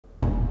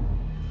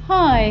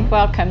Hi,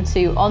 welcome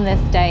to On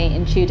This Day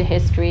in Tudor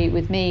History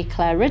with me,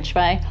 Claire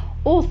Ridgway,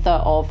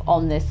 author of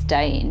On This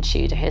Day in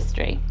Tudor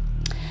History.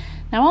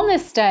 Now, on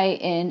this day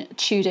in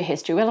Tudor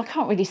history, well, I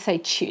can't really say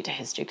Tudor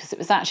history because it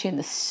was actually in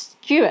the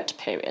Stuart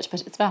period,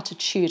 but it's about a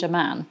Tudor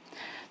man.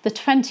 The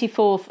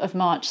 24th of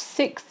March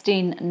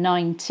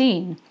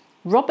 1619,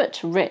 Robert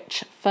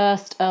Rich,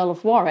 1st Earl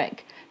of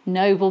Warwick,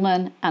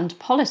 nobleman and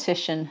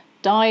politician,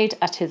 died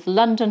at his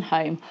London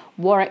home,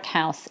 Warwick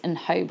House in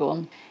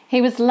Holborn.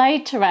 He was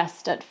laid to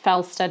rest at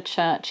Felsted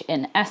Church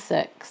in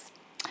Essex.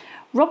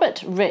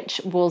 Robert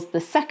Rich was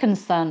the second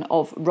son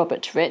of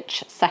Robert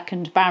Rich,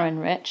 2nd Baron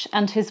Rich,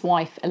 and his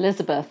wife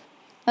Elizabeth.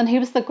 And he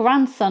was the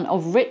grandson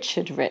of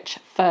Richard Rich,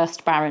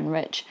 1st Baron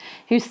Rich,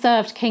 who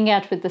served King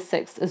Edward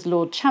VI as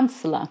Lord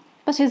Chancellor,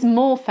 but is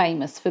more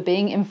famous for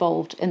being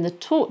involved in the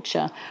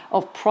torture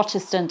of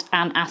Protestant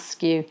Anne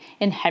Askew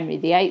in Henry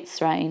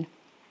VIII's reign.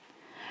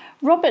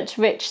 Robert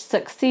Rich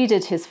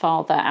succeeded his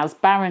father as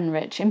Baron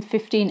Rich in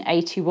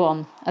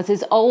 1581, as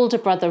his older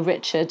brother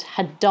Richard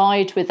had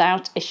died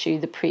without issue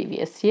the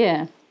previous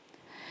year.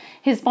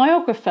 His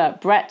biographer,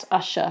 Brett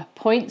Usher,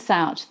 points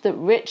out that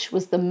Rich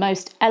was the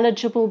most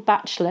eligible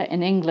bachelor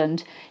in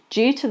England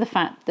due to the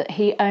fact that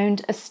he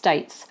owned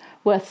estates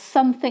worth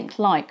something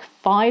like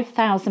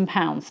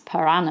 £5,000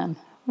 per annum.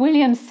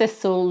 William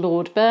Cecil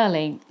Lord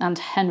Burleigh and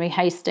Henry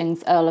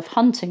Hastings Earl of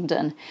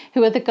Huntingdon,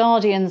 who are the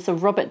guardians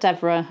of Robert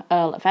Devereux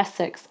Earl of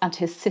Essex and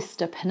his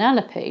sister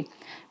Penelope,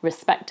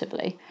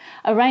 respectively,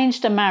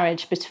 arranged a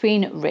marriage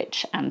between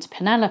Rich and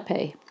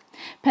Penelope.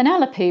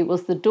 Penelope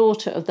was the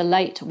daughter of the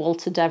late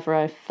Walter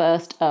Devereux,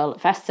 1st Earl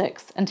of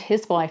Essex, and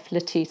his wife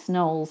Lettice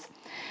Knowles,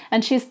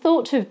 and she is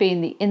thought to have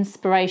been the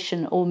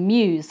inspiration or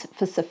muse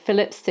for Sir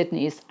Philip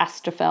Sidney's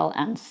Astrophel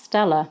and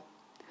Stella.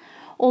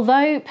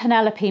 Although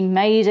Penelope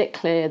made it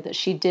clear that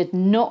she did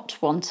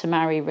not want to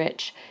marry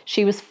Rich,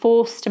 she was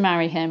forced to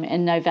marry him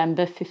in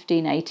November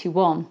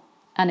 1581,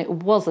 and it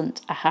wasn't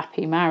a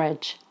happy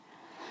marriage.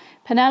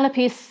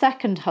 Penelope's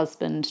second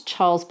husband,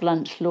 Charles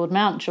Blount, Lord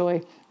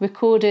Mountjoy,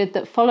 recorded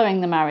that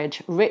following the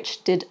marriage,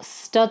 Rich did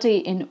study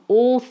in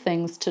all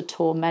things to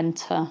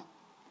torment her.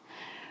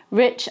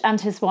 Rich and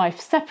his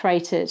wife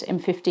separated in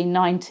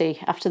 1590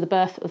 after the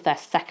birth of their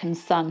second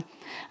son,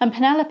 and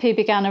Penelope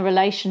began a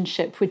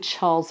relationship with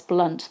Charles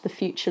Blount, the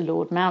future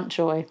Lord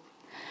Mountjoy.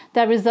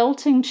 Their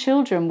resulting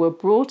children were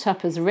brought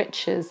up as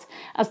Rich's,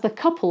 as the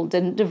couple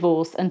didn't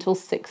divorce until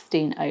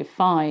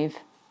 1605.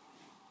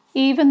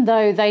 Even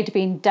though they'd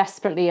been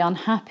desperately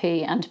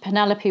unhappy and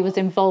Penelope was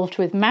involved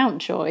with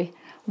Mountjoy,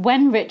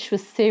 when Rich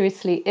was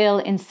seriously ill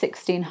in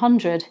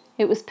 1600,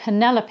 it was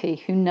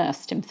Penelope who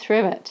nursed him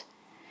through it.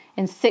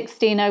 In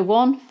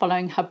 1601,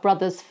 following her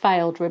brother's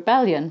failed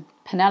rebellion,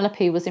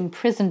 Penelope was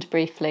imprisoned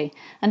briefly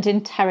and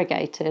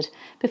interrogated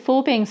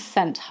before being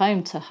sent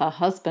home to her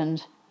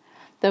husband.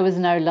 There was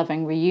no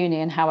loving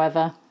reunion,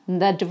 however, and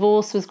their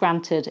divorce was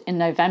granted in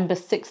November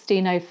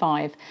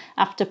 1605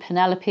 after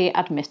Penelope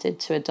admitted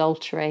to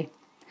adultery.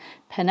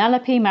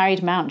 Penelope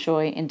married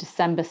Mountjoy in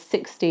December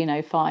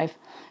 1605,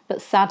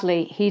 but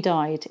sadly he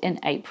died in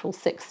April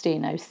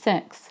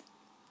 1606.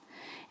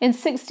 In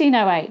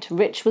 1608,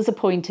 Rich was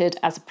appointed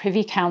as a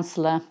privy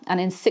councillor, and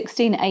in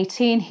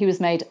 1618 he was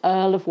made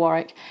Earl of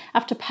Warwick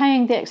after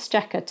paying the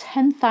Exchequer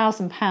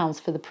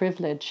 £10,000 for the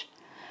privilege.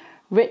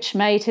 Rich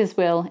made his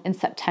will in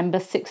September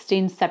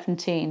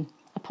 1617,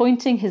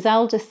 appointing his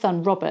eldest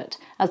son Robert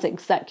as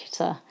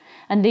executor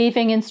and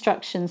leaving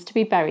instructions to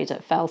be buried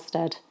at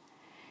Felsted.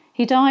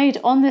 He died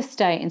on this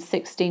day in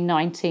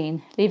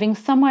 1619, leaving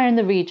somewhere in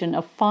the region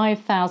of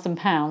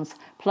 £5,000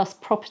 plus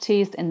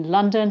properties in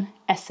London,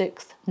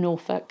 Essex,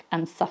 Norfolk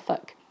and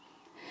Suffolk.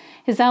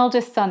 His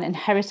eldest son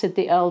inherited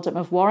the earldom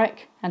of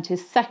Warwick, and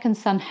his second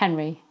son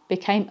Henry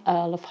became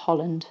Earl of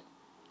Holland.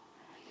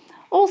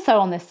 Also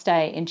on this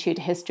day in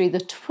Tudor history, the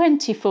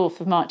 24th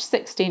of March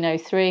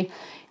 1603,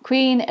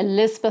 Queen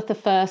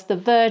Elizabeth I, the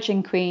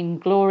Virgin Queen,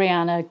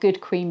 Gloriana,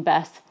 Good Queen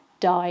Bess,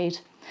 died,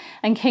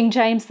 and King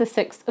James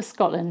VI of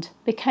Scotland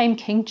became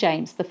King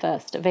James I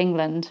of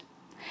England.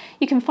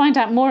 You can find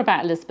out more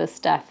about Elizabeth's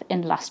death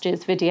in last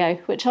year's video,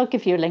 which I'll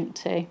give you a link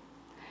to.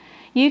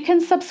 You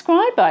can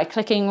subscribe by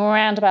clicking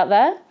around about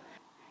there.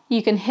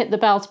 You can hit the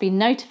bell to be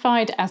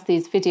notified as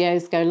these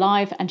videos go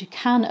live, and you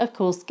can, of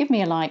course, give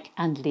me a like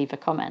and leave a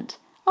comment.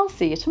 I'll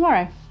see you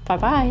tomorrow. Bye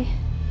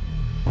bye.